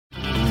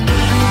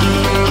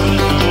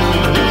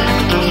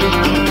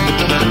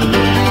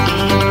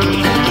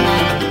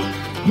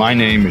My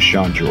name is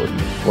Sean Jordan.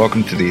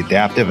 Welcome to the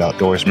Adaptive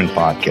Outdoorsman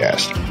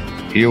Podcast.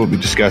 Here we'll be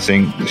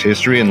discussing the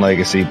history and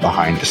legacy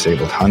behind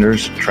disabled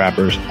hunters,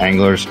 trappers,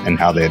 anglers, and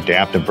how they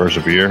adapt and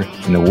persevere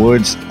in the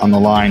woods, on the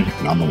line,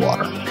 and on the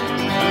water.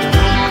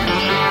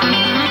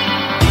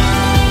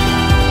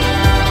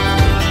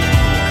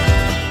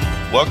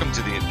 Welcome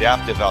to the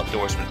Adaptive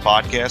Outdoorsman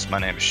Podcast. My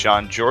name is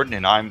Sean Jordan,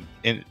 and I'm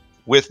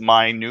with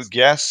my new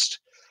guest.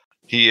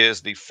 He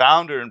is the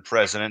founder and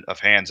president of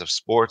Hands of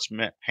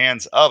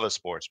a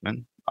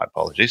Sportsman. My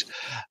apologies.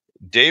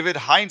 David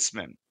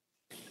Heintzman.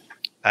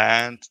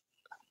 And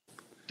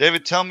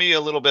David, tell me a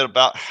little bit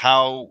about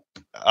how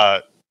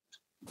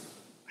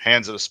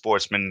Hands of a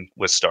Sportsman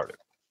was started.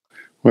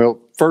 Well,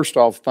 first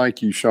off,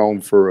 thank you, Sean,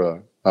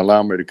 for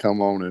allowing me to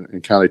come on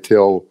and kind of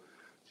tell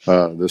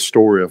the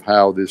story of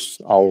how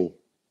this all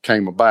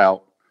came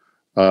about.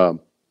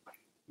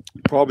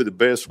 Probably the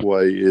best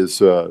way is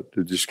to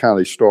just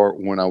kind of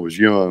start when I was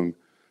young.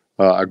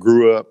 I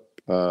grew up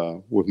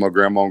with my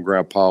grandma and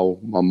grandpa.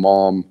 My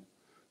mom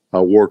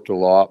worked a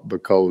lot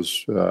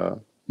because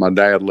my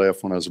dad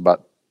left when I was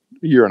about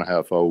a year and a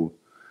half old.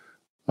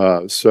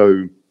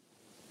 So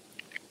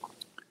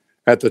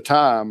at the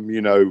time,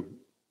 you know,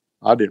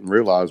 I didn't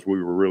realize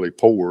we were really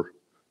poor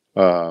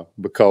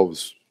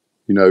because,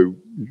 you know,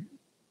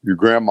 your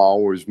grandma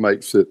always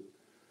makes it,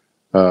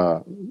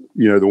 you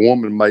know, the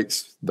woman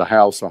makes the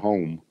house a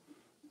home.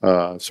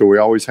 So we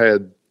always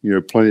had, you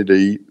know, plenty to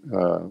eat.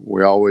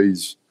 We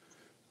always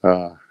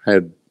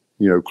had,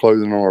 you know,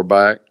 clothing on our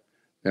back,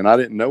 and I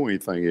didn't know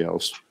anything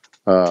else.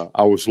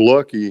 I was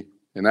lucky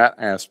in that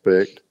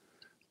aspect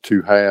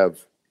to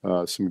have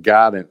some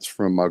guidance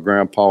from my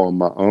grandpa and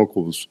my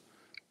uncles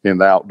in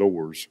the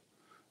outdoors.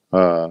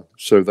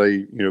 So they,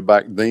 you know,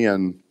 back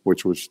then,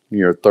 which was,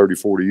 you know, 30,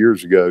 40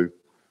 years ago,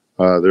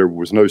 there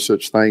was no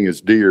such thing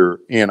as deer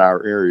in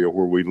our area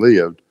where we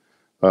lived.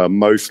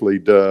 Mostly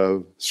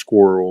dove,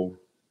 squirrel,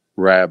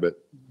 rabbit,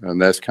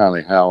 and that's kind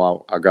of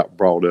how I got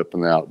brought up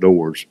in the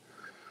outdoors.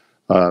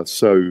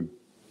 So, you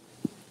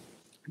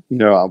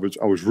know,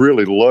 I was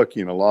really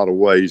lucky in a lot of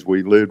ways.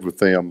 We lived with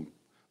them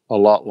a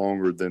lot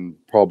longer than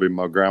probably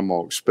my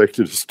grandma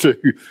expected us to.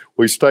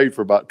 We stayed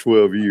for about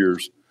 12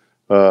 years,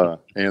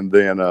 and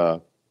then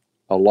a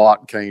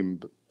lot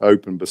came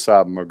open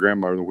beside my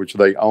grandmother, which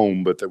they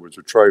owned, but there was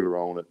a trailer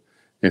on it,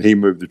 and he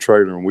moved the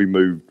trailer, and we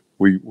moved.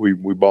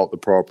 We bought the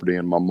property,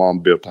 and my mom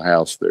built a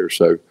house there.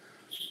 So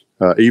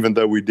even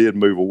though we did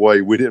move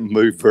away, we didn't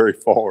move very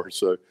far.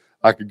 So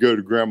I could go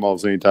to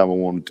grandma's anytime I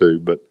wanted to.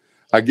 But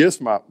I guess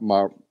my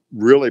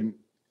really,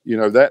 you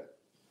know,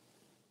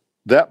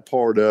 that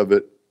part of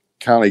it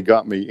kind of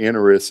got me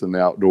interested in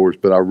the outdoors,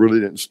 but I really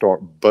didn't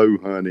start bow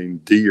hunting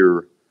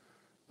deer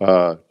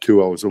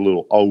till I was a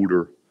little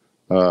older.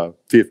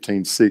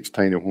 15,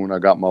 16, and when I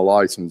got my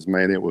license,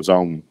 man, it was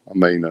on. I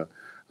mean,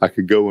 I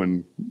could go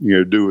and, you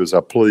know, do as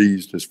I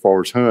pleased as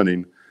far as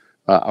hunting.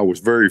 I was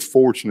very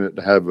fortunate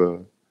to have a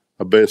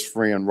best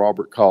friend,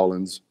 Robert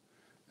Collins,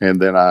 and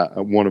then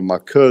one of my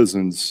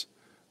cousins'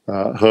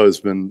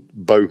 husband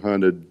bow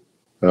hunted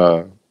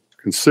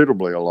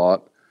considerably a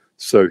lot,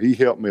 so he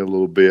helped me a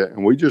little bit,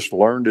 and we just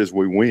learned as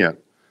we went.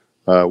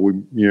 We,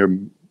 you know,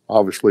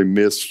 obviously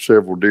missed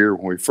several deer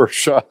when we first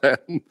shot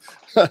at them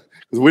because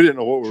we didn't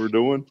know what we were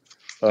doing.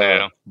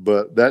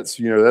 But that's,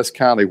 you know, that's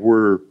kind of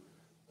where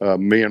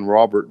me and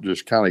Robert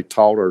just kind of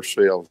taught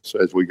ourselves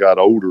as we got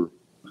older,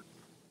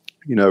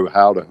 you know,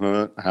 how to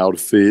hunt, how to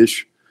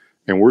fish.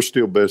 And we're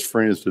still best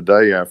friends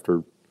today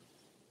after,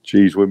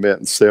 geez, we met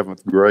in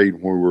 7th grade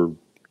when we were,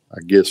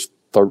 I guess,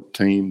 12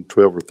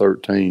 or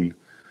 13.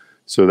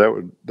 So that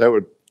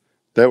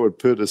would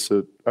put us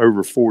at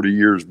over 40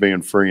 years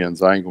being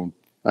friends. I ain't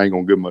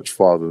gonna get much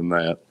farther than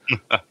that.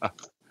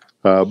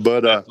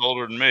 But that's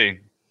older than me.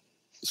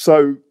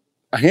 So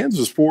Hands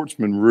of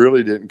Sportsman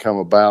really didn't come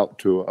about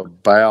to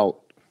about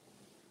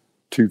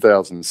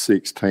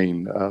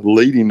 2016.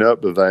 Leading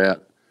up to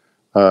that,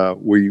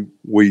 we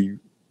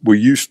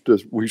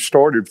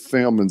started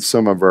filming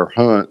some of our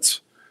hunts.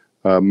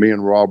 Me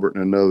and Robert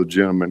and another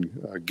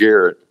gentleman,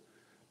 Garrett.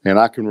 And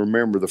I can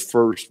remember the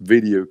first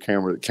video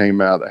camera that came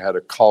out that had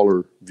a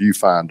color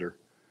viewfinder,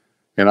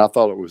 and I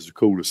thought it was the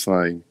coolest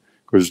thing.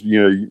 Because,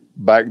 you know,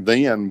 back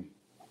then,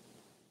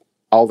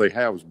 all they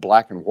had was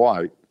black and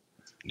white.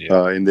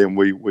 Yeah. And then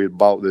we had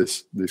bought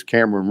this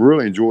camera and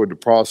really enjoyed the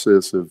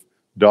process of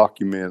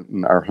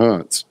documenting our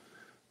hunts.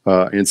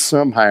 And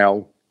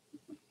somehow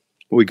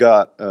we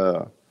got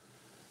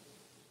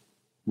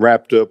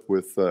wrapped up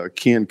with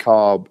Ken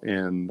Cobb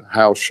and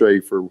Hal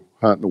Schaefer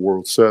hunting the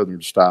World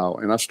Southern style.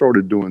 And I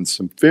started doing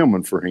some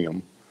filming for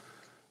him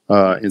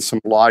and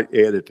some light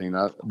editing.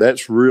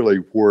 That's really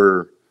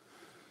where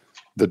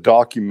the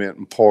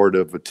documenting part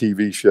of a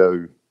TV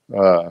show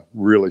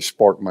really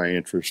sparked my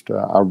interest.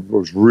 I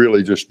was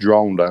really just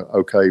drawn to,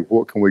 okay,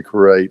 what can we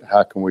create?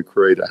 How can we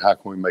create it? How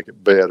can we make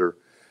it better?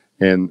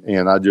 And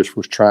I just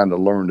was trying to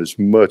learn as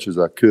much as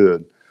I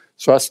could.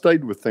 So I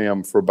stayed with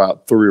them for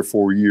about 3 or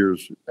 4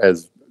 years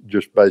as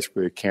just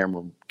basically a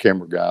camera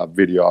guy,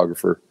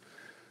 videographer.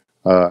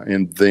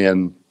 And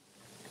then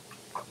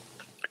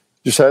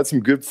just had some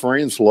good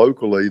friends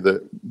locally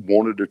that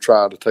wanted to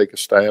try to take a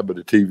stab at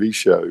a TV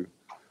show.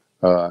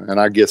 And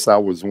I guess I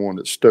was the one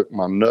that stuck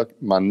my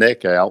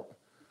neck out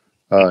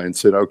and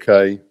said,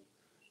 okay,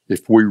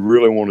 if we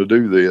really want to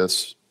do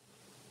this,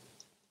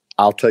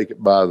 I'll take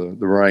it by the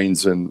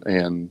reins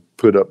and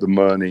put up the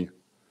money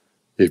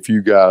if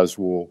you guys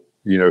will,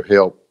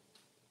 help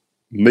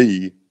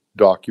me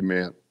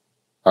document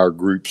our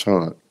group's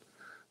hunt.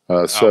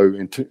 So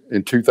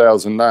in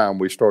 2009,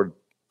 we started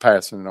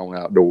passing it on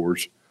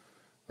outdoors.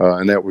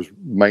 And that was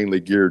mainly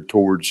geared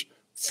towards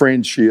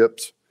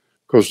friendships,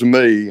 because to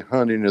me,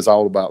 hunting is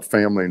all about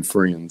family and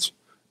friends.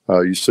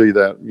 You see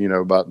that,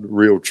 about the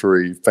real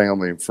tree,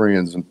 family and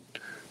friends, and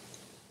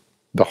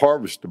the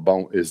harvest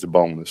is the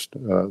bonus.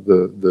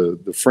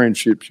 The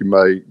friendships you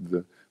make,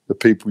 the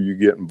people you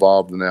get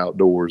involved in the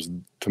outdoors.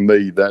 To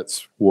me,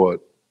 that's what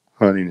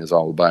hunting is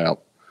all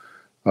about.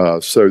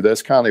 So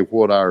that's kind of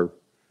what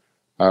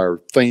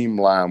our theme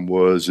line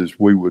was. Is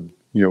we would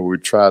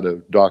try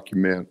to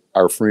document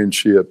our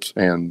friendships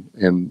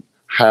and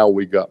how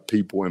we got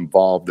people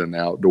involved in the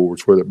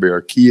outdoors, whether it be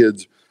our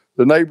kids,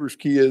 the neighbors'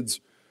 kids,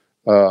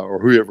 or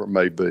whoever it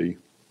may be.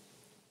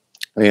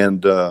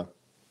 And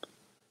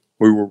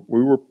we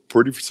were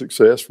pretty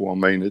successful. I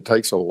mean, it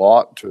takes a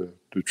lot to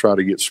try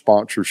to get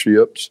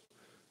sponsorships,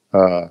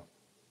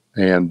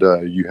 and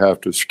you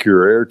have to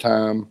secure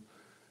airtime.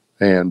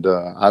 And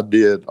I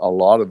did a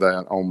lot of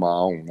that on my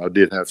own. I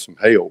did have some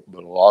help,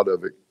 but a lot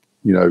of it,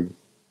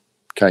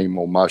 came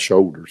on my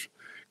shoulders,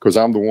 because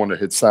I'm the one that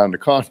had signed the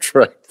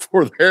contract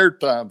for the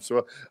airtime,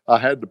 so I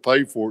had to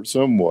pay for it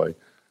some way.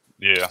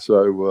 Yeah.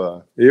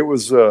 So it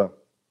was a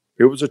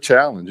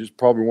challenge. It's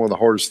probably one of the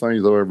hardest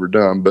things I've ever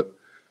done. But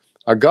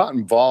I got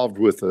involved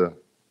with a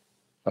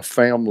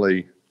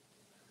family,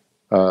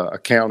 a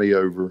county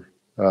over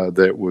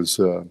that was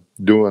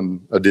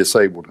doing a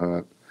disabled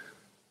hunt,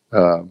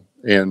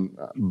 and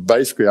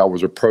basically I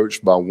was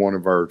approached by one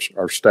of our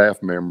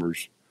staff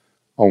members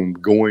on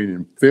going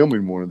and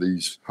filming one of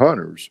these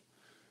hunters.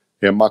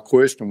 And my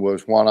question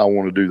was, why do I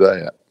want to do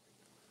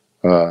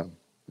that?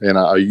 And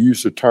I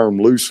use the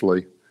term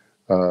loosely,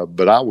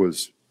 but I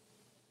was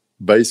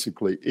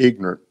basically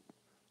ignorant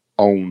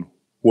on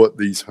what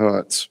these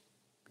hunts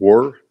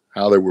were,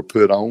 how they were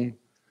put on,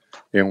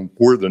 and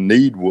where the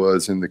need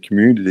was in the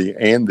community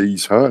and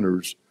these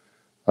hunters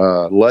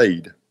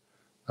laid.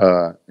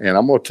 And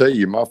I'm going to tell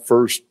you, my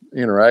first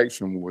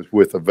interaction was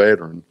with a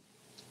veteran.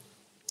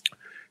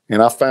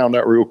 And I found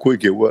out real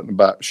quick it wasn't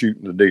about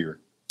shooting a deer.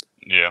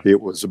 Yeah.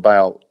 It was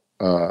about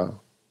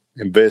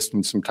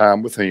investing some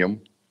time with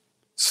him,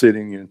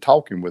 sitting and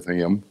talking with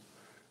him.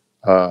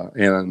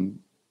 And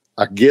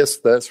I guess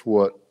that's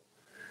what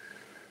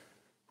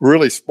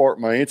really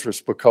sparked my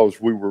interest, because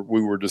we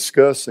were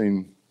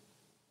discussing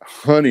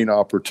hunting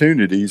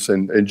opportunities,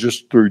 and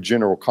just through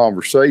general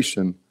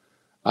conversation,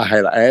 I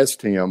had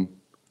asked him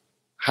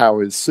how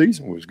his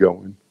season was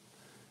going.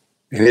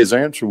 And his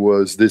answer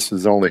was, this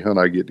is the only hunt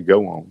I get to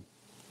go on.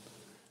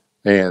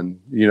 And,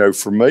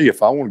 for me,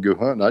 if I want to go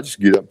hunting, I just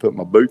get up and put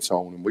my boots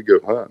on and we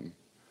go hunting.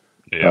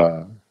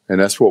 Yeah.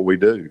 And that's what we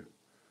do.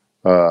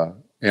 And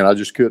I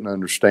just couldn't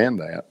understand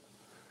that.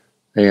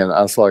 And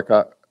I was like,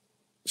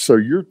 so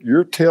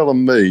you're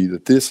telling me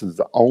that this is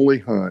the only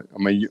hunt? I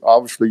mean, you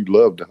obviously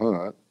love to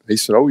hunt. He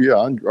said, oh, yeah,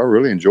 I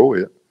really enjoy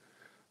it.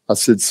 I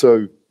said,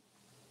 so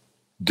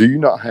do you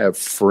not have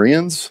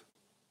friends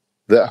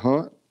that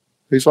hunt?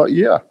 He's like,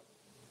 yeah.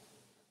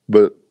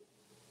 But,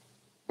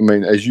 I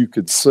mean, as you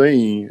could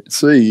see,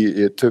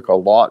 it took a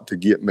lot to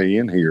get me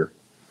in here.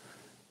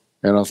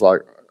 And I was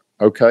like,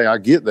 okay, I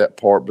get that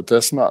part, but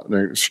that's not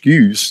an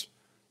excuse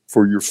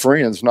for your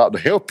friends not to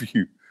help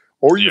you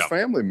or your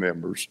family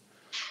members.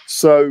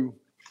 So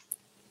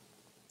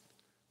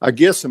I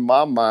guess in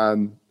my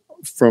mind,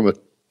 from a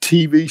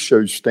TV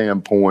show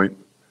standpoint,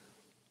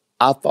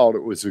 I thought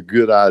it was a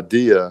good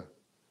idea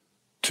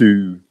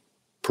to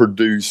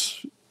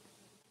produce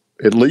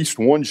at least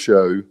one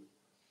show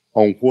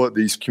on what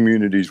these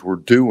communities were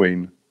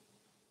doing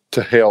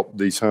to help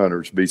these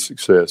hunters be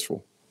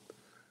successful.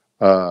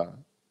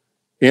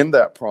 In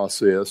that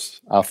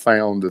process, I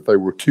found that there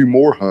were two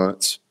more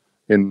hunts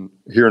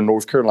here in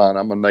North Carolina.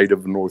 I'm a native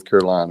of North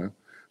Carolina,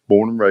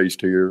 born and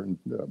raised here,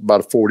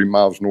 about 40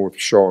 miles north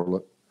of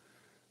Charlotte.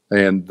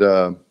 And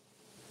I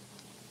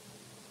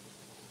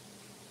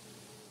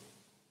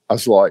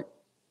was like,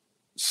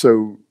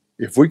 so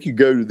if we could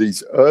go to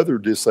these other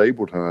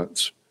disabled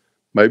hunts,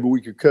 maybe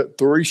we could cut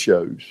 3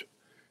 shows.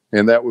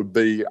 And that would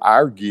be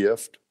our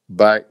gift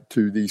back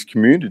to these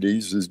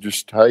communities, is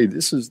just, hey,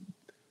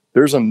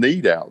 there's a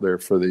need out there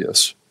for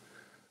this.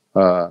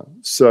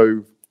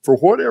 So for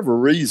whatever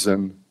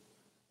reason,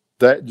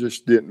 that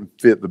just didn't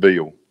fit the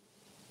bill.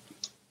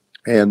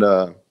 And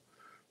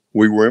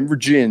we were in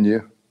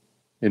Virginia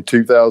in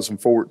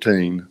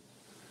 2014,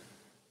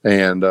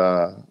 and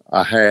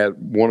I had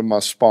one of my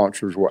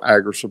sponsors were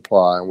Agri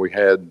Supply, and we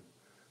had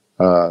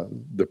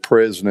the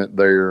president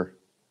there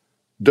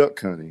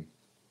duck hunting.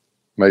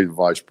 Maybe the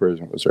vice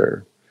president was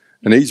there.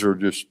 And these are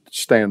just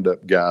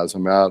stand-up guys. I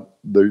mean,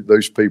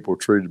 those people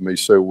treated me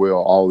so well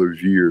all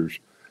those years.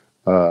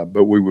 But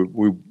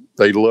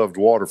they loved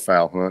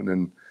waterfowl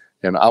hunting,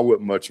 and I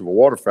wasn't much of a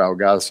waterfowl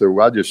guy, so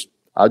I just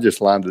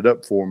lined it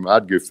up for them.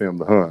 I'd go film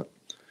the hunt.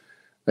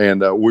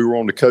 And we were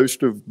on the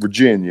coast of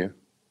Virginia,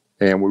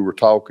 and we were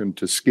talking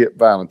to Skip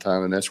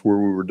Valentine, and that's where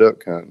we were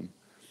duck hunting.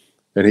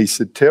 And he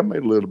said, "Tell me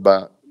a little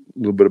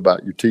bit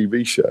about your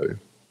TV show."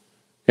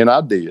 And I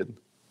did.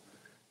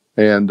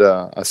 And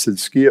I said,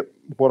 "Skip,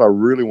 what I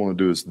really want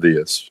to do is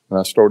this." And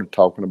I started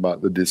talking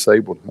about the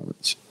disabled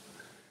hunts.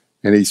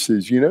 And he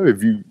says,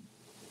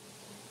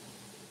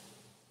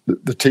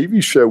 the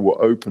TV show will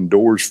open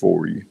doors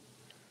for you.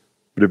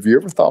 But have you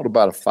ever thought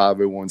about a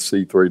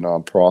 501c3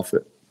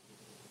 nonprofit?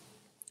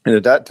 And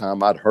at that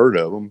time, I'd heard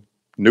of them,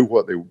 knew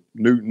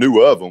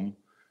of them,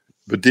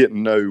 but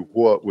didn't know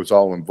what was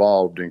all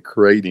involved in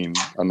creating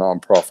a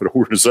nonprofit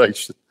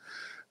organization.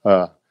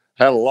 Had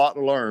a lot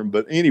to learn,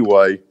 but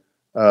anyway,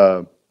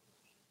 I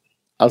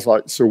was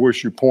like, "So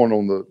what's your point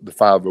on the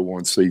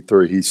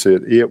 501c3? He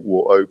said, "It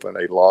will open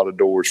a lot of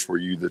doors for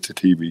you that the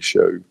TV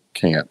show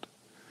can't."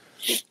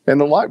 And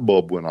the light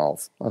bulb went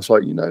off. I was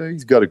like,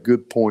 he's got a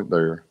good point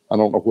there. I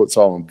don't know what's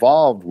all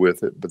involved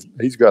with it, but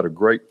he's got a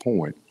great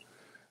point.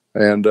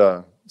 And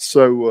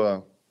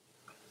so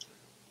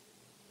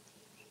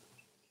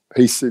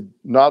he said,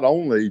 "Not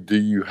only do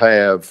you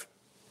have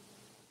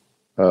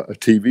a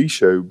TV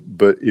show,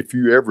 but if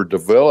you ever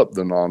develop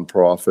the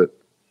nonprofit,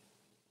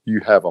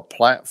 you have a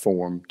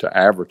platform to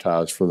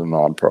advertise for the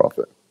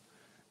nonprofit."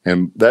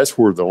 And that's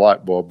where the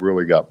light bulb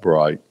really got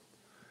bright.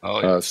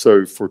 Oh, yeah.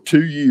 So for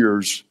 2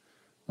 years,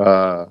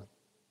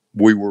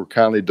 we were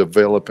kind of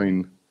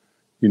developing,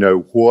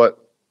 what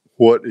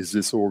is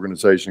this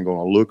organization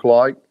going to look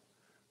like?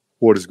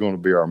 What is going to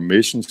be our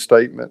mission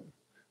statement?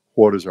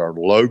 What is our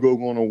logo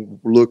going to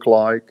look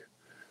like?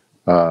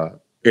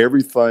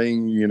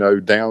 Everything,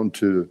 down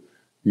to,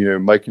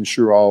 making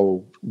sure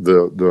all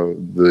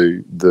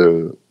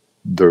the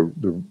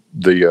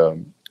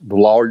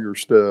lawyer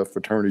stuff,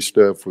 attorney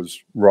stuff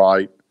was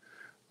right.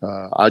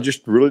 I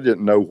just really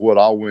didn't know what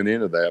all went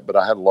into that, but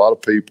I had a lot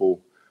of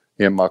people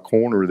in my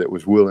corner that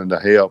was willing to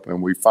help,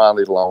 and we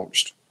finally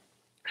launched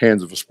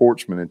Hands of a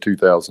Sportsman in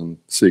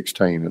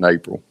 2016 in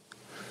April.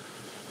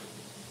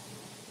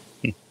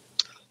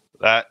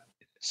 That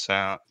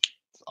sounds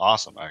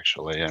awesome,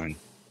 actually. I mean,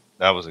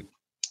 that was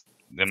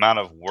the amount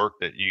of work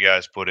that you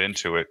guys put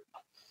into it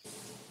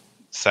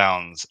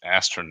sounds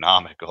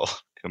astronomical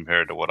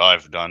compared to what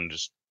I've done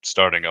just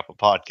starting up a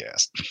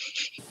podcast.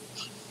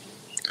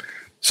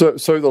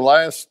 So the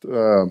last,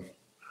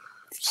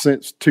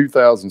 since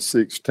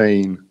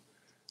 2016,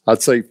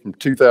 I'd say from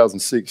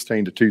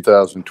 2016 to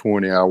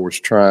 2020, I was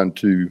trying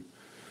to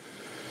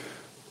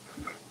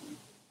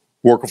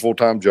work a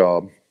full-time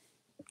job,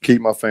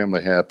 keep my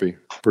family happy,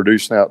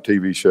 produce an outdoor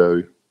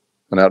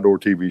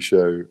TV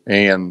show,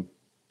 and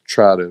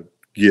try to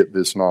get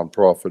this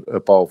nonprofit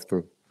up off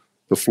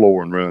the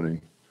floor and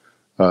running.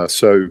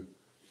 So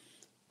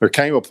there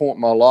came a point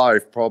in my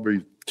life,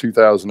 probably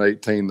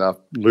 2018, that I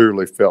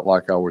literally felt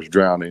like I was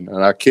drowning.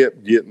 And I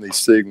kept getting these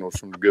signals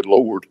from the good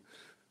Lord.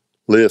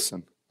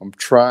 "Listen, I'm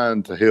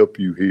trying to help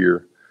you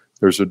here.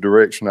 There's a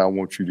direction I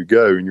want you to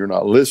go, and you're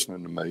not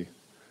listening to me."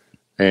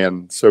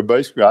 And so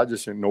basically I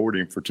just ignored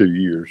him for 2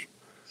 years.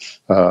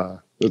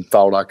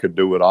 Thought I could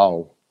do it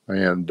all.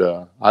 And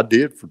I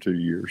did for 2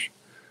 years.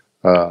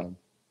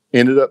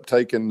 Ended up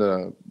taking,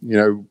 a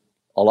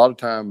lot of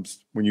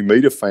times when you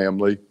meet a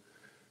family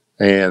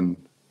and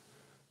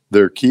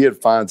their kid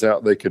finds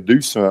out they could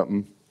do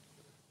something,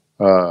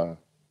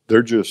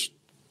 they're just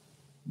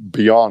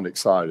beyond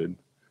excited.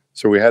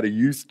 So we had a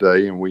youth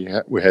day, and we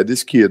had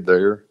this kid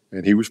there,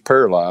 and he was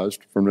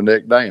paralyzed from the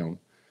neck down.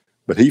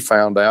 But he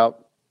found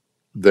out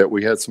that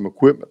we had some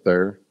equipment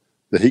there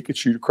that he could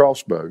shoot a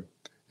crossbow.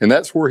 And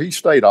that's where he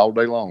stayed all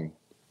day long.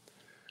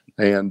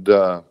 And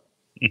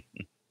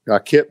I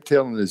kept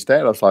telling his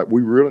dad, I was like,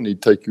 "We really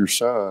need to take your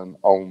son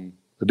on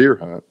a deer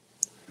hunt."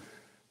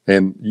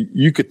 And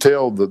you could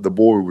tell that the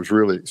boy was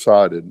really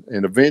excited.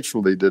 And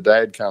eventually the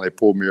dad kind of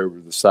pulled me over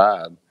to the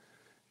side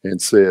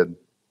and said,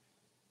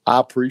 "I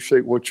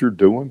appreciate what you're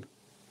doing,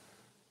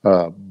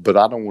 but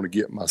I don't want to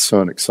get my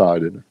son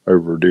excited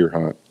over a deer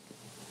hunt."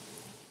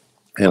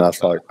 And I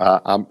was like,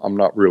 I'm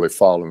not really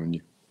following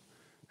you.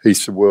 He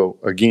said, "Well,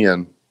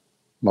 again,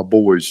 my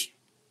boy's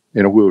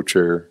in a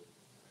wheelchair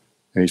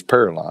and he's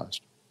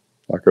paralyzed."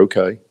 Like,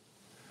 "Okay,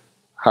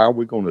 how are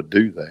we going to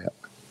do that?"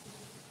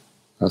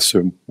 I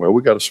said, "Well,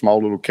 we got a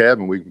small little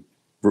cabin we can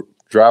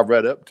drive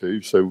right up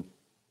to, so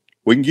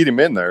we can get him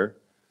in there.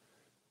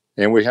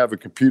 And we have a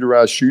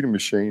computerized shooting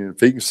machine. And if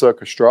he can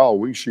suck a straw,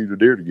 we can shoot a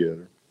deer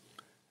together."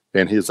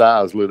 And his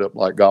eyes lit up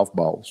like golf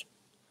balls.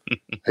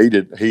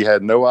 He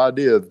had no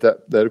idea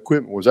that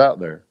equipment was out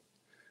there.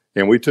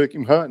 And we took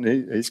him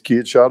hunting. His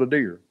kid shot a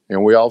deer.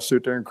 And we all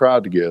sit there and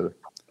cried together.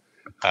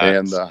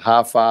 And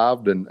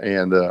high-fived.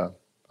 And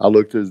I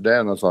looked at his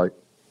dad and I was like,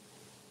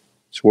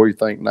 "So what do you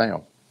think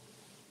now?"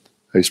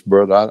 He said,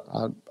 "Brother,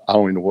 I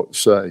don't even know what to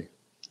say.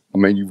 I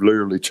mean, you've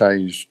literally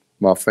changed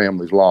my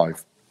family's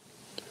life.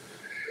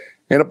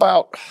 And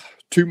about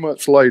 2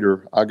 months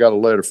later, I got a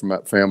letter from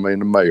that family in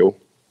the mail.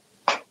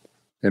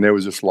 And there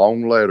was this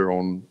long letter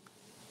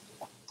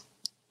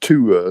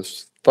to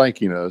us,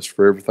 thanking us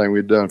for everything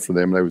we'd done for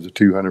them. There was a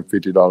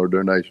 $250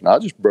 donation. I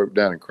just broke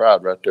down and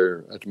cried right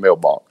there at the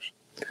mailbox.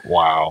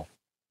 Wow.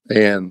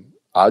 And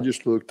I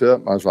just looked up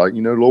and I was like,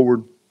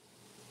 Lord,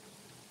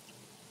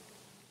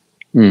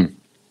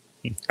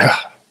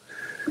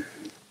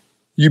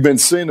 you've been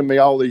sending me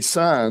all these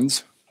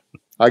signs.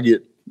 I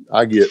get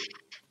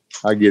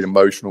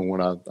emotional when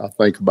I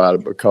think about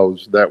it,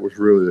 because that was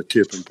really the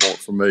tipping point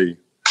for me.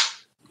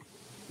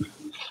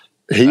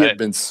 He had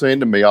been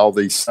sending me all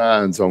these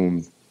signs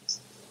on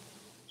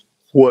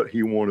what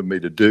he wanted me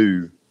to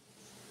do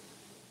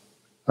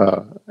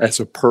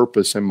as a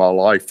purpose in my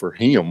life for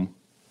him.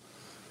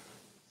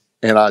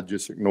 And I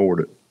just ignored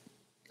it.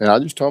 And I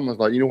just told him, I was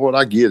like, you know what?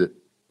 I get it.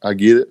 I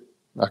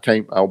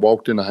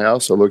walked in the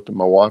house. I looked at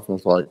my wife and I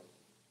was like,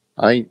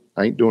 I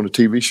ain't doing a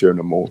TV show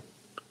no more.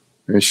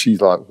 And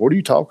she's like, what are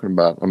you talking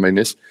about? I mean,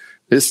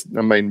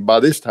 by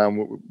this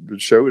time the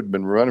show had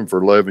been running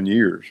for 11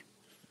 years.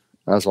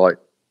 I was like,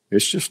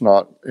 it's just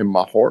not in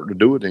my heart to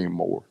do it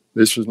anymore.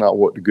 This is not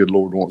what the good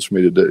Lord wants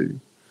me to do.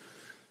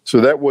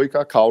 So that week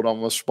I called on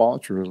my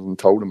sponsors and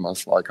told them, I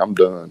was like, I'm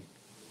done.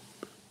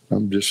 I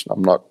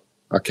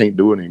can't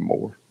do it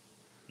anymore.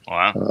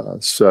 Wow.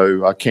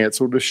 So I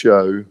canceled the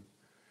show,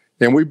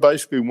 and we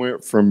basically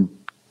went from,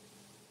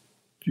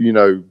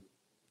 4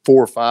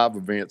 or 5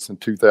 events in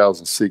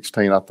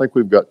 2016. I think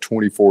we've got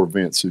 24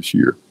 events this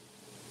year.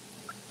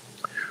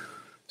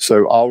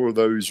 So all of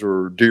those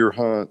are deer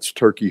hunts,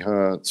 turkey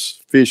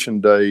hunts, fishing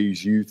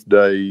days, youth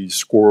days,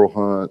 squirrel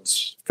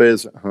hunts,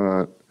 pheasant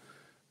hunt,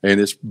 and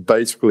it's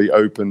basically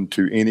open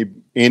to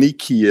any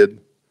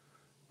kid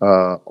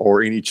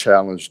or any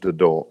challenged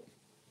adult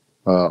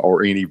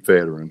or any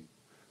veteran.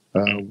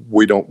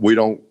 We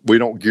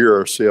don't gear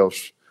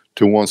ourselves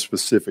to one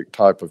specific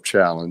type of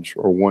challenge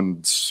or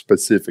one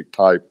specific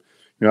type.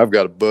 I've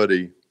got a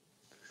buddy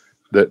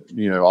that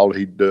all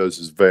he does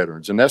is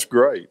veterans, and that's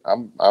great.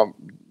 I've helped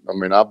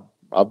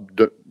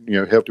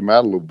him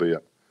out a little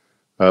bit,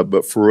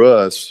 but for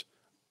us,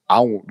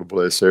 I want to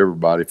bless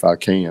everybody if I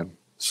can.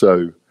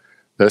 So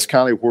that's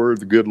kind of where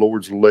the good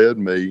Lord's led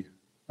me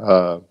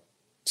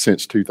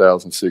since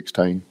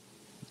 2016.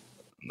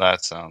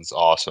 That sounds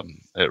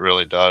awesome. It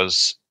really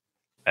does.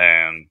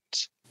 And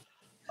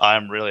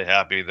I'm really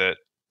happy that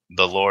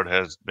the Lord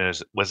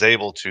was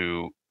able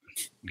to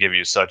give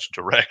you such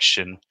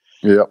direction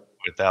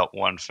without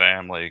one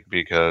family,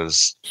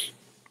 because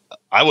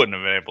I wouldn't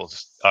have been able to.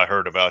 I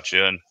heard about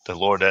you, and the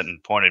Lord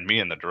hadn't pointed me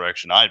in the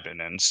direction I'd been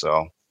in.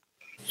 So,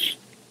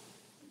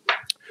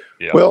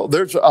 yeah. Well,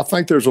 I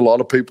think there's a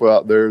lot of people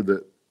out there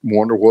that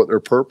wonder what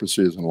their purpose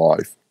is in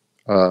life.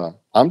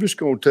 I'm just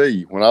going to tell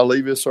you, when I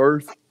leave this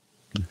earth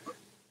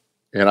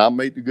and I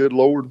meet the good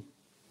Lord,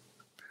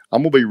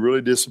 I'm going to be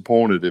really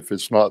disappointed if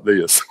it's not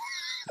this.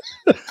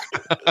 Right.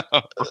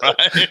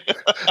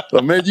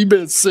 I mean, you've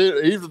been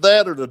sending, either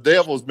that or the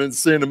devil's been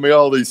sending me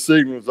all these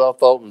signals I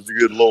thought was the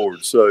good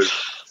Lord. So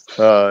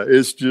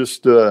it's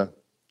just,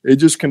 it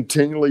just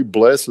continually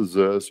blesses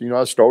us.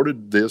 I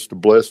started this to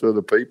bless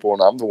other people,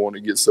 and I'm the one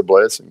that gets the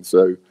blessing.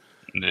 So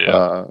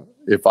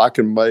if I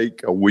can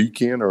make a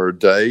weekend or a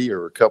day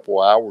or a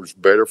couple hours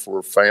better for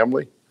a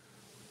family,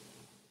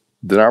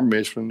 then our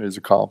mission is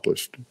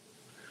accomplished.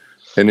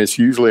 And it's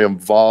usually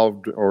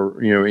involved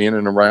or, in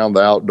and around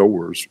the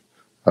outdoors.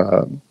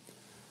 A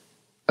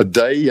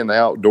day in the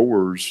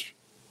outdoors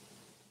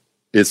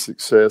is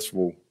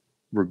successful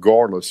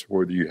regardless of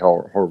whether you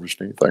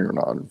harvest anything or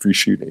not, if you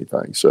shoot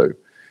anything. So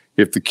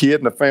if the kid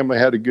and the family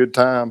had a good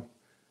time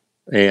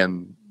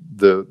and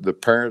the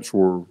parents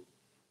were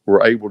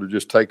able to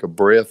just take a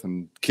breath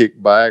and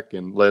kick back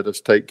and let us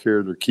take care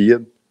of their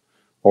kid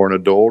or an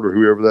adult or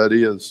whoever that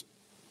is,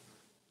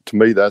 to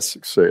me, that's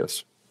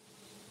success.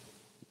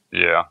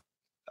 Yeah.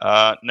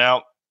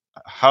 Now,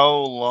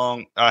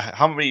 how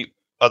many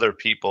other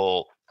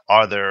people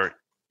are there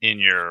in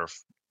your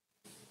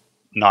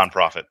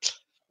nonprofit?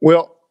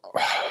 Well,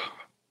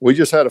 we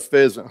just had a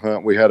pheasant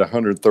hunt. We had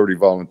 130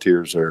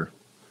 volunteers there.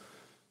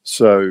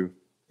 So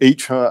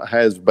each hunt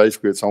has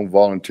basically its own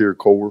volunteer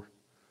corps.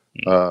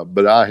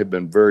 But I have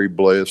been very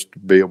blessed to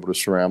be able to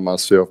surround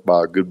myself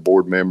by good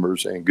board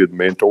members and good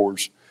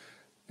mentors.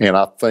 And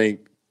I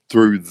think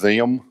through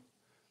them,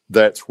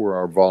 that's where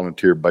our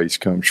volunteer base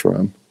comes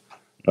from.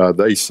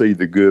 They see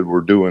the good we're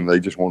doing. They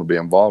just want to be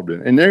involved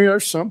in it. And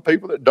there's some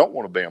people that don't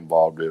want to be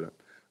involved in it.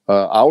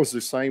 I was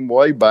the same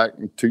way back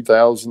in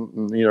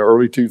 2000,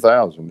 early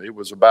 2000. It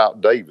was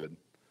about David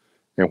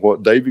and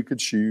what David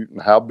could shoot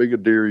and how big a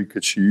deer he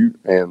could shoot.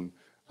 And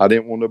I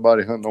didn't want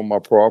nobody hunting on my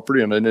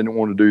property, and I didn't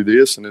want to do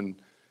this. And then,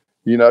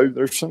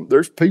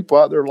 there's people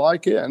out there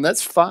like it, and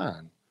that's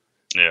fine.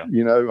 Yeah.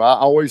 I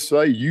always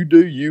say, you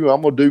do you,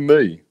 I'm going to do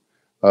me.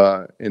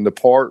 And the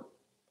part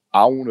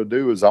I want to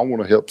do is I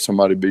want to help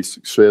somebody be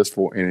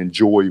successful and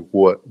enjoy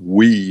what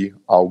we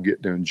all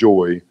get to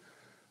enjoy,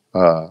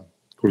 because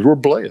we're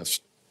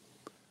blessed.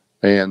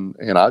 and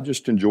I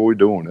just enjoy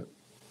doing it.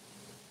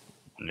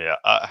 Yeah.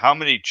 How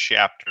many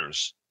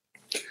chapters?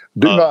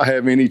 Do not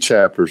have any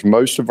chapters.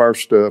 Most of our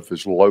stuff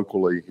is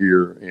locally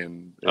here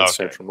in Okay.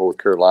 Central North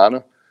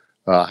Carolina.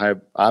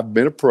 I've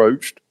been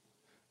approached.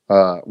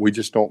 We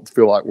just don't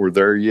feel like we're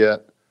there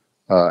yet,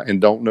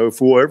 and don't know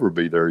if we'll ever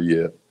be there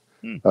yet.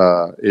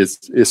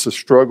 It's a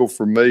struggle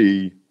for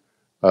me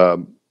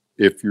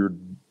if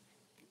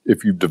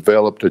you've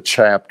developed a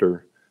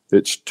chapter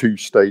that's 2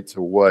 states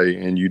away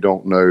and you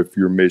don't know if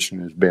your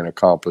mission has been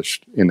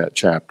accomplished in that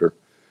chapter.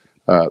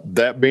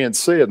 That being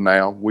said,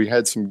 now we've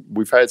had some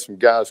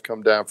guys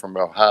come down from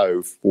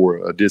Ohio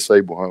for a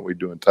disabled hunt we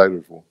do in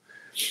Taylorsville,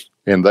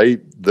 and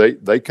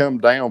they come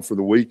down for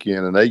the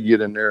weekend and they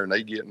get in there and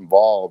they get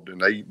involved,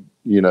 and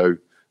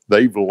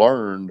they've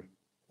learned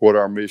what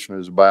our mission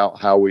is about,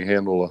 how we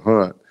handle a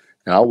hunt.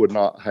 And I would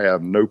not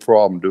have no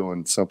problem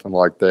doing something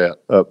like that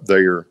up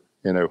there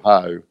in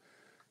Ohio,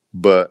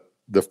 but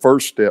the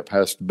first step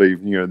has to be,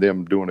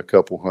 them doing a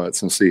couple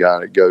hunts and see how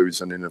it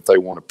goes. And then if they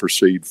want to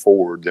proceed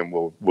forward, then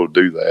we'll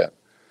do that.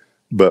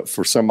 But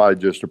for somebody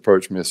just to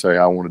approach me and say,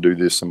 I want to do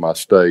this in my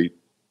state,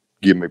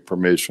 give me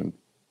permission,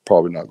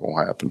 probably not going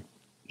to happen.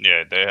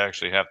 Yeah, they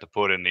actually have to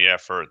put in the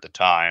effort, the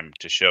time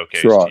to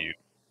showcase to you.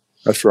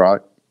 That's right.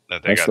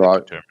 That they got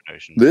the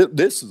determination.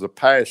 This is a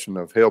passion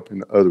of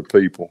helping other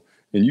people,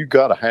 and you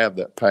got to have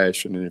that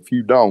passion. And if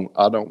you don't,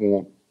 I don't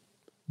want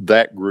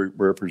that group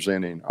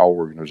representing our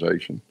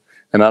organization.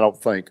 And I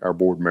don't think our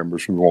board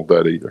members would want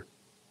that either.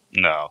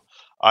 No.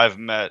 I've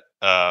met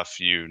a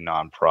few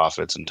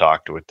nonprofits and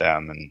talked with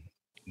them, and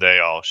they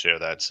all share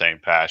that same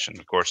passion.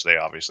 Of course, they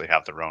obviously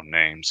have their own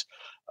names.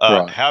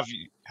 Right. Have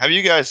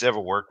you guys ever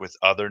worked with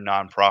other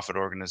nonprofit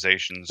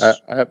organizations?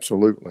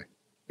 Absolutely.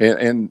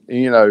 And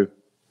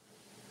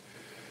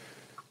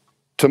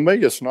to me,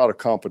 it's not a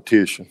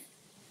competition.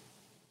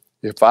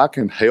 If I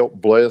can help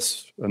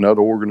bless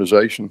another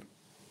organization,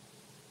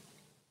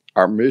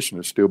 our mission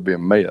is still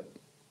being met.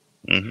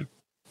 Mm-hmm.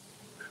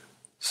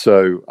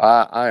 So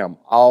I am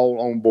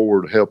all on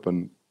board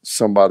helping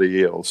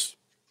somebody else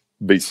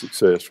be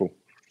successful,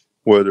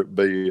 whether it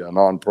be a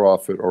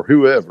nonprofit or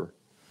whoever.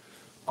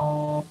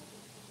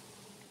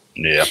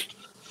 Yeah.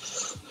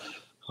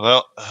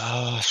 Well,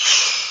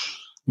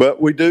 but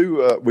we do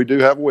have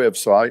a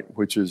website,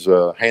 which is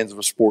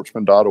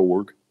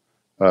handsofasportsman.org.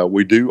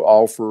 We do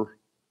offer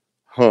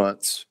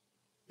hunts,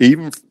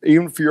 even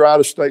if you're out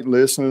of state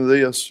listening to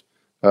this.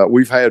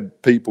 We've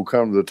had people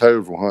come to the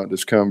Taylorsville hunt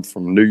that's come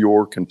from New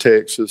York and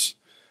Texas.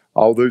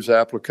 All those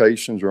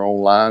applications are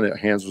online at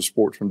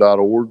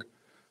handsofasportsman.org.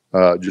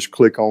 Just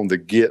click on the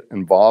Get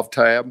Involved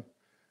tab,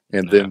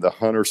 and then the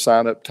Hunter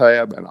Sign Up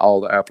tab, and all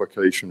the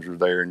applications are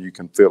there, and you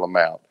can fill them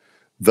out.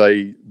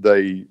 They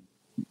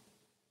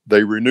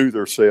renew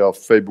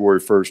themselves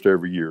February 1st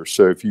every year.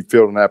 So if you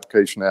filled an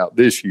application out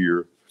this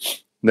year,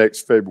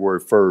 next February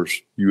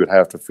 1st, you would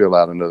have to fill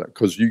out another,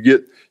 because you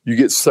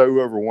get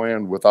so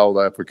overwhelmed with all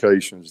the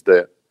applications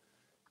that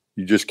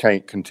you just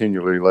can't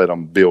continually let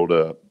them build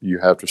up. You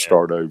have to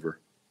start over.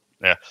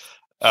 Yeah.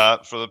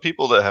 For the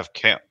people that have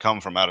come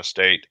from out of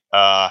state,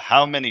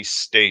 how many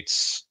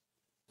states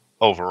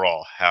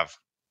overall have?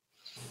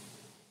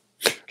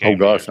 Oh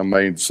gosh, I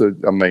mean,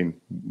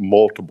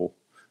 multiple.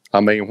 I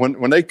mean,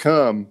 when they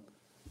come,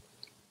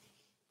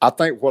 I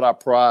think what I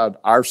pride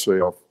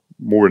ourselves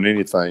more than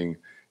anything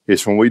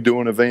is when we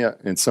do an event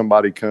and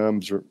somebody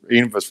comes, or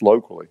even if it's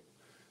locally,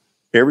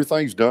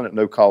 everyth's done at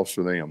no cost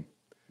to them.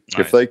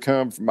 Nice. If they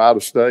come from out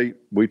of state,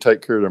 we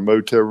take care of their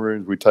motel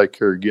rooms. We take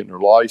care of getting their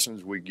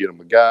license. We get them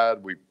a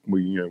guide. We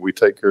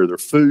take care of their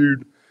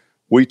food.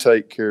 We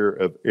take care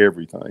of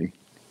everything.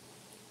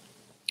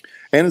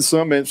 And in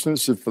some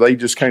instances, if they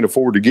just can't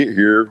afford to get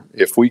here,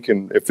 if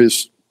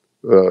it's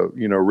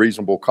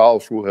reasonable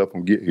cost, we'll help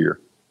them get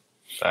here.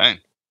 Dang.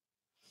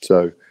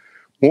 So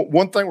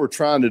one thing we're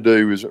trying to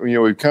do is,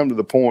 we've come to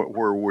the point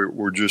where we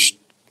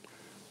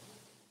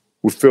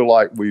feel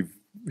like we've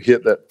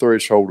hit that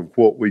threshold of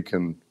what we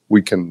can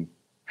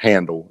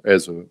handle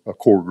as a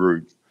core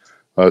group.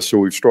 So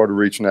we've started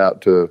reaching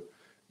out to,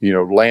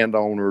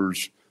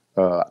 landowners,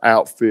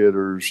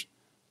 outfitters.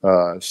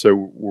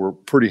 So we're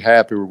pretty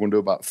happy. We're going to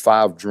do about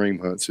 5 dream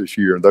hunts this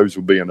year, and those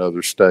will be in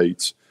other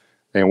states.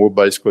 And we'll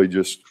basically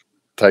just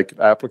take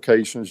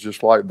applications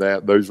just like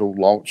that. Those will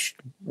launch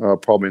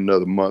probably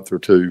another month or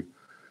two.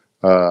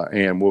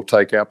 And we'll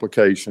take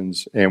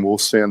applications and we'll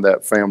send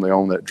that family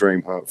on that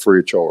dream hunt free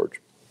of charge.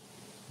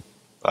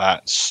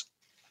 That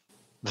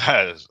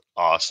is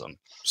awesome.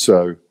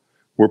 So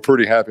we're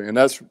pretty happy, and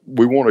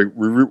we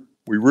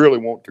really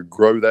want to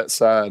grow that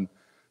side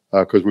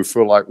because we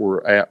feel like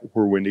we're at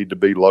where we need to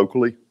be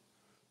locally,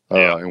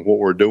 and what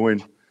we're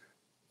doing.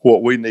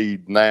 What we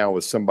need now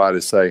is somebody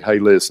to say, "Hey,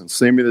 listen,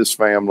 send me this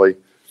family.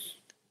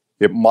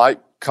 It might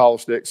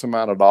cost X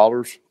amount of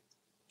dollars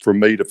for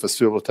me to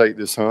facilitate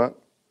this hunt,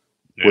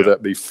 whether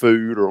that be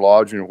food or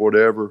lodging or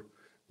whatever.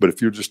 But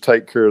if you'll just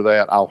take care of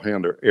that, I'll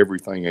handle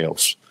everything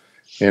else."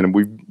 And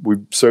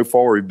we've so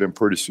far we've been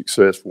pretty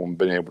successful in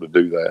being able to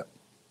do that.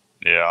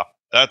 Yeah,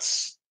 that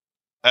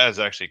is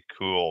actually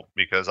cool,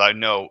 because I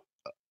know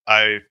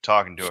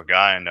talking to a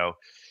guy I know.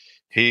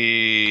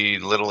 He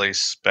literally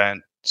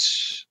spent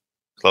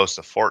close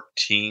to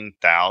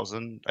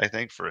 14,000, I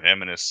think, for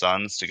him and his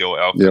sons to go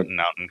elk hunting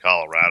out in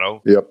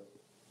Colorado. Yep.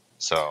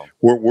 So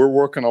we're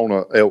working on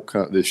a elk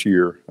hunt this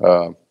year.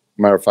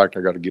 Matter of fact,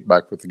 I got to get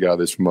back with the guy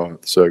this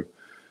month. So,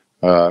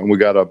 and we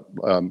got a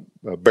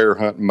bear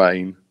hunt in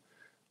Maine.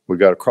 We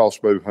got a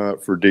crossbow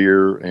hunt for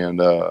deer in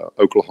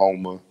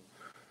Oklahoma.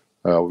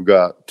 We've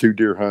got 2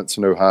 deer hunts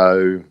in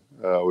Ohio.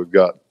 We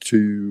got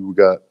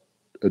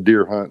a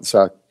deer hunt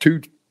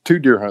in two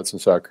deer hunts in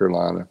South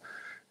Carolina,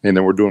 and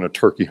then we're doing a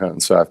turkey hunt in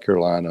South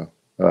Carolina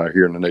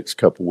here in the next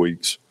couple of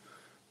weeks.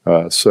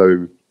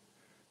 So,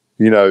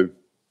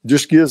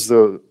 just gives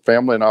the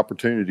family an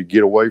opportunity to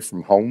get away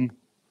from home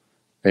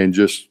and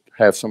just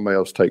have somebody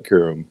else take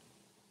care of them.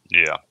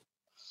 Yeah.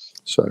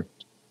 So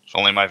it's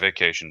only my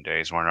vacation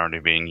days weren't already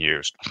being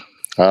used.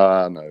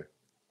 I know.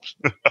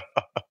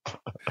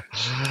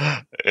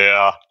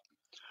 Yeah.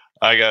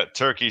 I got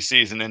turkey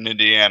season in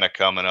Indiana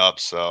coming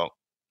up, so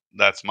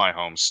that's my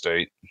home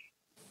state.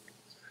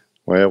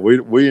 Well,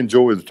 we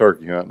enjoy the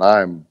turkey hunt.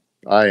 I'm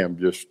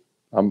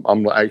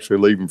actually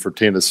leaving for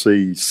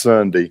Tennessee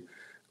Sunday,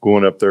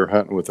 going up there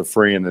hunting with a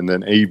friend, and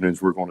then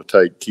evenings we're going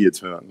to take kids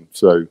hunting.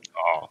 So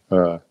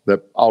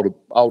that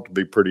ought to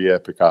be pretty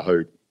epic, I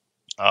hope.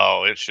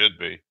 Oh, it should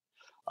be.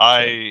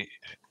 I've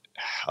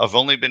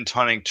only been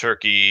hunting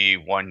turkey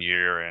 1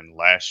 year, and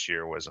last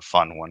year was a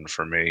fun one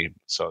for me.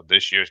 So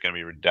this year is going to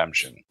be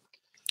redemption.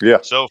 Yeah.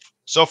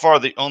 So far,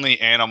 the only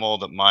animal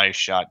that my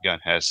shotgun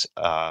has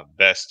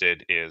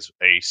bested is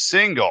a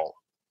single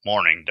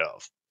mourning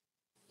dove.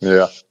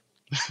 Yeah.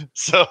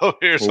 So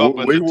here's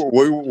hoping.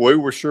 We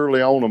were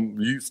surely on them.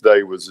 Youth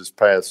Day was this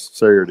past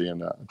Saturday,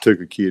 and I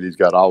took a kid. He's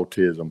got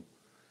autism,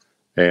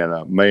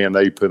 and man,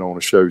 they put on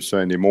a show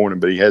Sunday morning.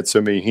 But he had so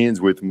many hens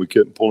with him, we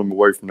couldn't pull him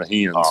away from the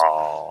hens.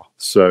 Oh.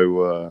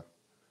 So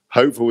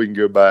hopefully we can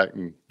go back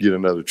and get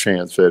another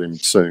chance at him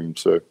soon.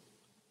 So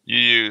you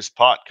use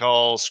pot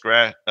calls,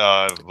 scratch,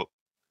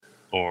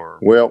 or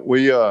well,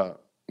 we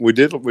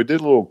did a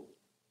little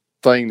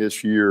thing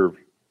this year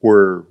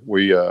where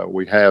we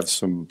have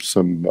some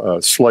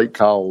slate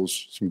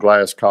calls, some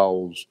glass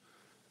calls,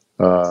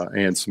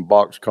 and some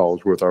box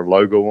calls with our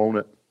logo on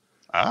it,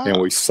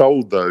 and we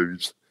sold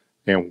those.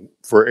 And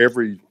for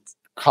every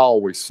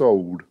call we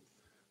sold,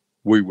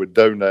 we would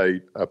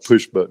donate a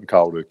push button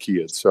call to a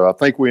kid. So I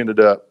think we ended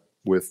up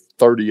with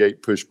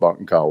 38 push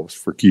button calls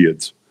for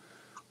kids.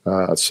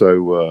 How does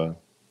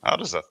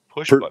a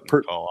push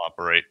button call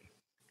operate?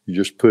 You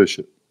just push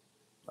it.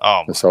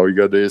 Oh, that's all you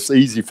got to do. It's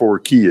easy for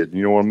a kid.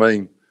 You know what I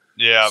mean?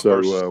 Yeah, so,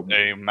 versus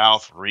a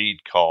mouth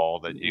read call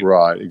that you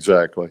right,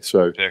 exactly.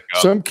 So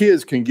some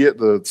kids can get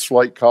the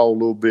slate call a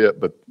little bit,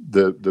 but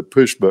the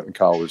push button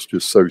call is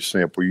just so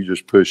simple. You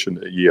just push and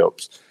it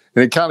yelps,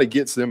 and it kind of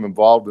gets them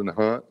involved in the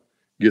hunt,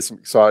 gets them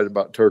excited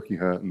about turkey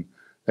hunting,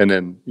 and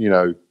then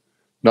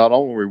not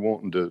only are we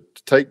wanting to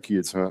take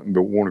kids hunting,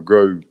 but we want to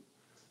grow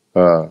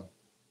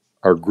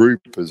our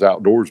group as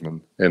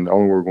outdoorsmen, and the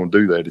only way we're going to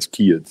do that is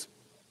kids.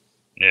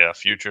 Yeah,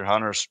 future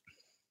hunters.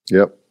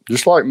 Yep.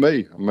 Just like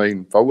me. I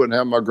mean, if I wouldn't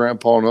have my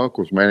grandpa and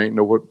uncles, man, I ain't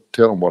know what to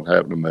tell them what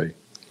happened to me.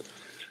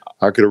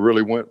 I could have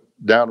really went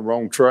down the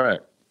wrong track.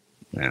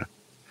 Yeah.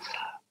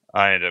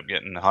 I ended up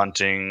getting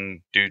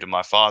hunting due to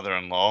my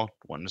father-in-law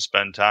wanting to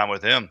spend time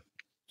with him.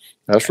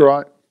 That's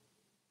right.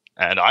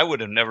 And I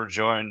would have never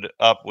joined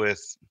up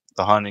with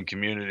the hunting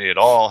community at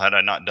all had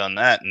I not done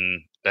that,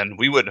 and then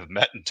we wouldn't have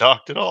met and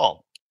talked at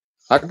all.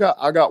 I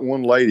got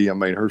one lady. I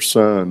mean, her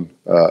son.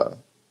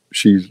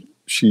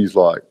 She's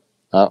like,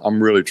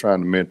 I'm really trying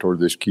to mentor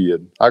this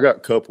kid. I got a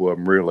couple of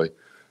them really,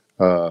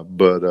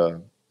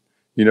 but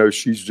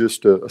she's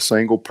just a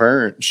single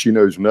parent. She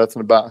knows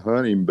nothing about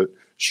hunting, but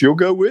she'll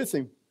go with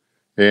him,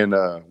 and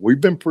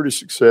we've been pretty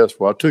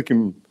successful. I took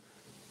him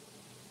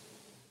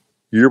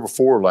year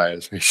before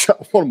last. He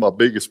shot one of my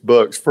biggest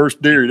bucks,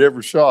 first deer he'd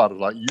ever shot. I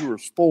was like, "You were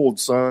spoiled,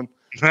 son."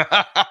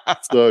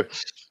 So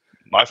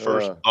my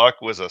first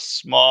buck was a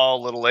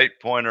small little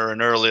 8-pointer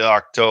in early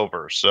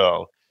October.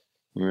 So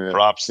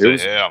props to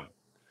him.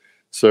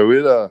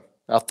 So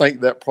I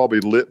think that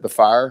probably lit the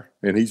fire,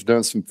 and he's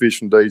done some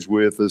fishing days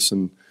with us,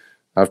 and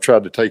I've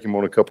tried to take him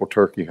on a couple of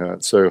turkey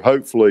hunts. So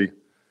hopefully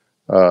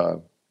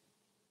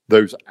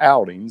those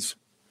outings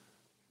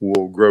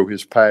will grow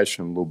his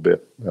passion a little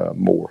bit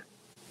more.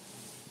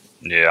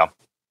 Yeah.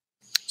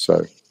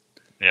 So.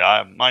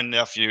 Yeah, my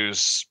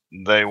nephews,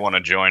 they want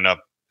to join up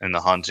in the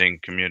hunting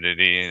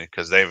community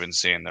because they've been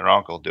seeing their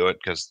uncle do it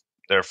because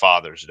their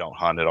fathers don't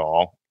hunt at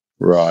all.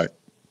 Right.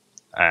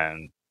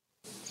 And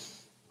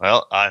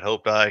well, I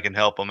hope I can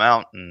help them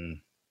out and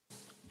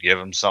give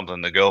them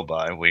something to go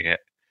by. We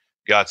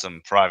got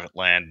some private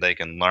land they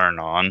can learn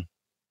on.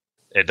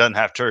 It doesn't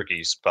have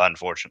turkeys,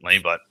 unfortunately,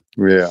 but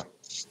yeah.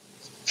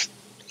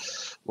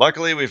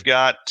 Luckily, we've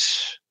got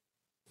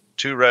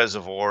 2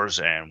 reservoirs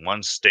and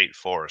 1 state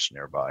forest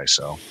nearby.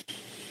 So,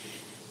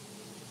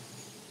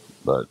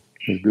 but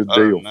good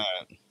deal.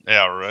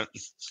 Yeah, right.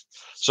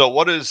 So,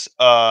 what does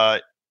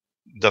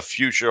the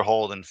future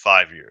hold in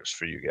 5 years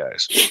for you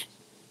guys?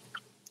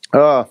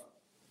 I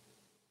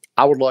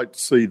would like to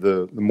see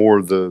the more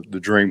of the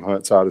dream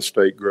hunts out of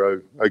state grow.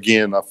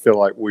 Again, I feel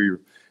like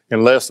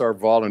unless our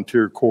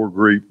volunteer core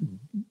group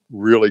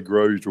really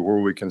grows to where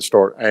we can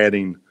start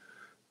adding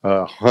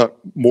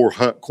more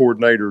hunt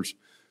coordinators,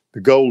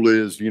 the goal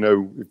is,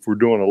 if we're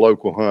doing a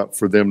local hunt,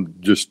 for them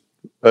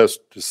us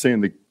to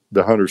send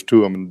the hunters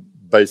to them and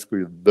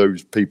basically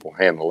those people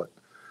handle it.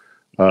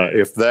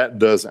 If that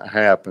doesn't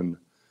happen,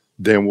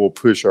 then we'll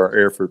push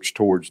our efforts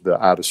towards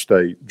the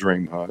out-of-state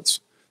dream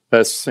hunts.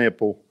 That's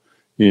simple.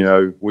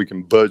 We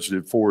can budget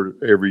it for it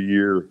every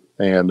year,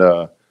 and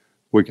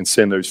we can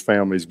send those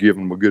families, give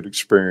them a good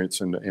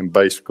experience, and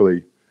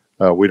basically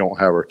we don't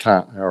have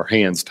our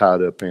hands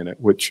tied up in it.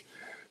 Which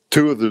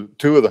two of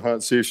the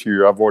hunts this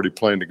year I've already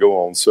planned to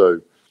go on.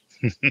 So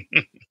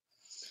hey.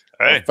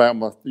 I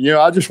found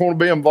I just want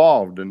to be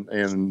involved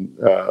and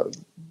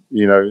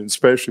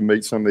especially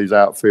meet some of these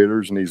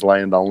outfitters and these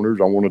landowners.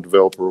 I want to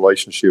develop a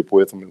relationship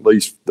with them at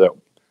least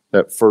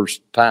that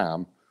first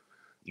time.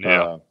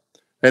 Yeah.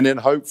 And then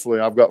hopefully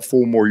I've got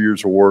 4 more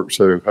years of work.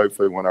 So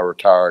hopefully when I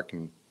retire, I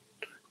can,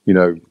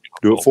 do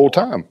it full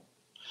time.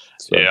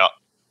 So. Yeah.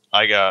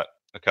 I got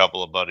a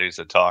couple of buddies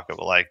that talk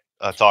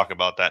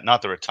about that.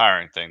 Not the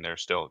retiring thing. They're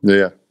still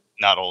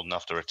not old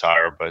enough to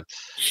retire, but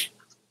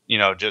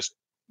just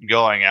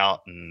going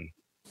out and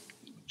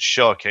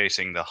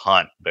showcasing the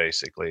hunt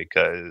basically,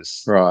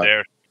 because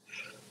they're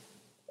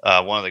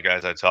one of the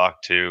guys I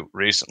talked to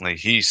recently,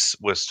 he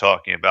was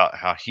talking about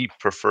how he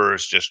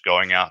prefers just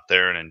going out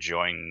there and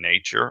enjoying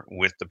nature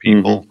with the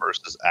people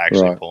versus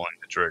actually pulling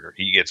the trigger.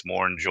 He gets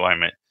more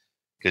enjoyment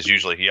because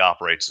usually he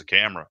operates the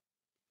camera.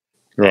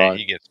 Right. And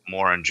he gets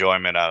more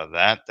enjoyment out of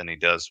that than he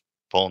does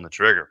pulling the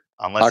trigger.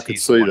 Unless I could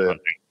see that. Hunting.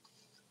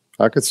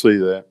 I could see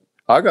that.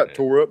 I got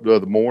tore up the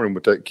other morning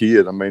with that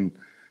kid. I mean,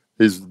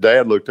 his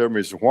dad looked over me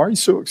and said, "Why are you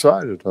so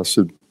excited?" I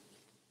said,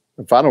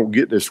 "If I don't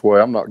get this way,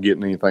 I'm not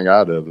getting anything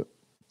out of it."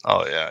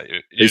 Oh yeah,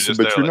 he said,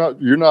 "But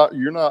you're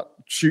not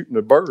shooting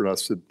a bird." I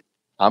said,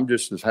 "I'm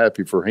just as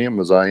happy for him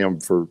as I am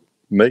for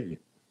me."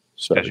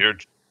 So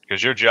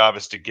because your job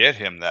is to get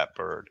him that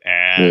bird,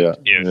 and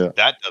if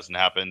that doesn't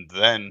happen,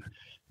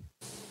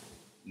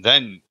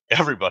 then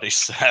everybody's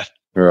set.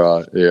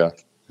 Right. Yeah.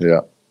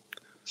 Yeah.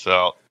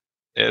 So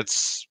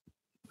it's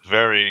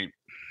very.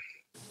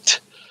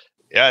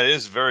 Yeah, it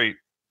is very.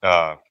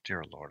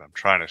 Dear Lord, I'm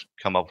trying to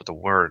come up with a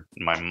word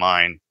in my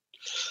mind.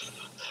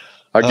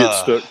 I get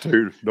stuck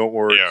too. Don't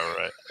worry. Yeah,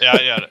 right.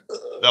 Yeah.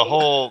 The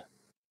whole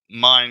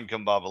mind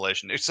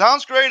combobulation. It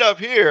sounds great up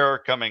here,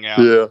 coming out.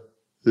 Yeah.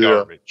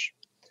 Garbage.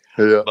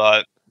 Yeah.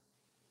 But,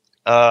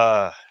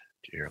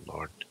 dear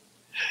Lord.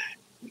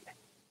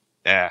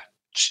 Yeah.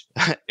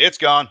 It's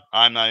gone.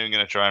 I'm not even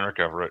going to try and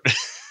recover it.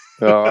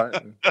 All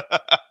right.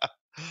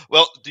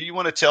 Well, do you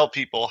want to tell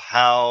people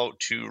how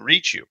to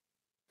reach you?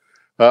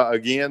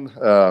 Again,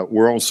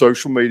 we're on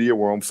social media.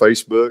 We're on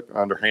Facebook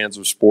under Hands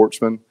of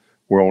Sportsman.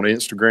 We're on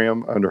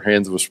Instagram under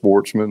Hands of a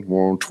Sportsman.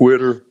 We're on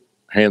Twitter,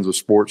 Hands of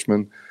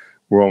Sportsman.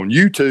 We're on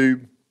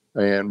YouTube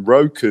and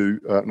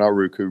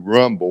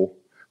Rumble,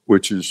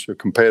 which is a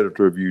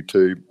competitor of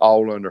YouTube,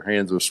 all under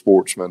Hands of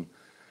Sportsman.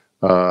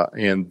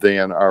 And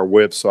then our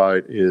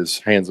website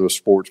is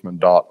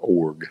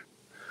handsofsportsman.org.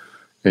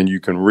 And you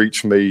can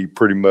reach me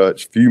pretty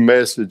much. If you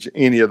message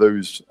any of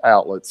those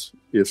outlets,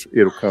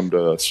 it'll come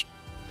to us.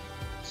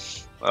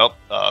 Well,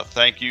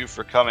 thank you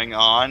for coming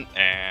on.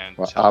 And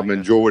I've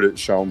enjoyed it,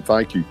 Sean.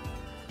 Thank you.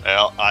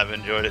 Well, I've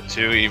enjoyed it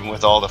too, even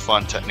with all the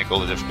fun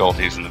technical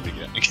difficulties in the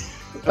beginning.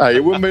 Hey,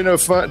 it wouldn't be no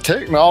fun.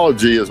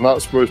 Technology is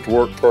not supposed to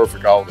work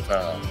perfect all the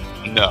time.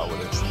 No,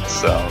 it isn't.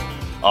 So,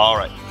 all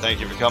right.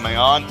 Thank you for coming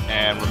on.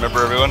 And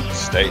remember, everyone,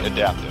 stay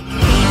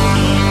adaptive.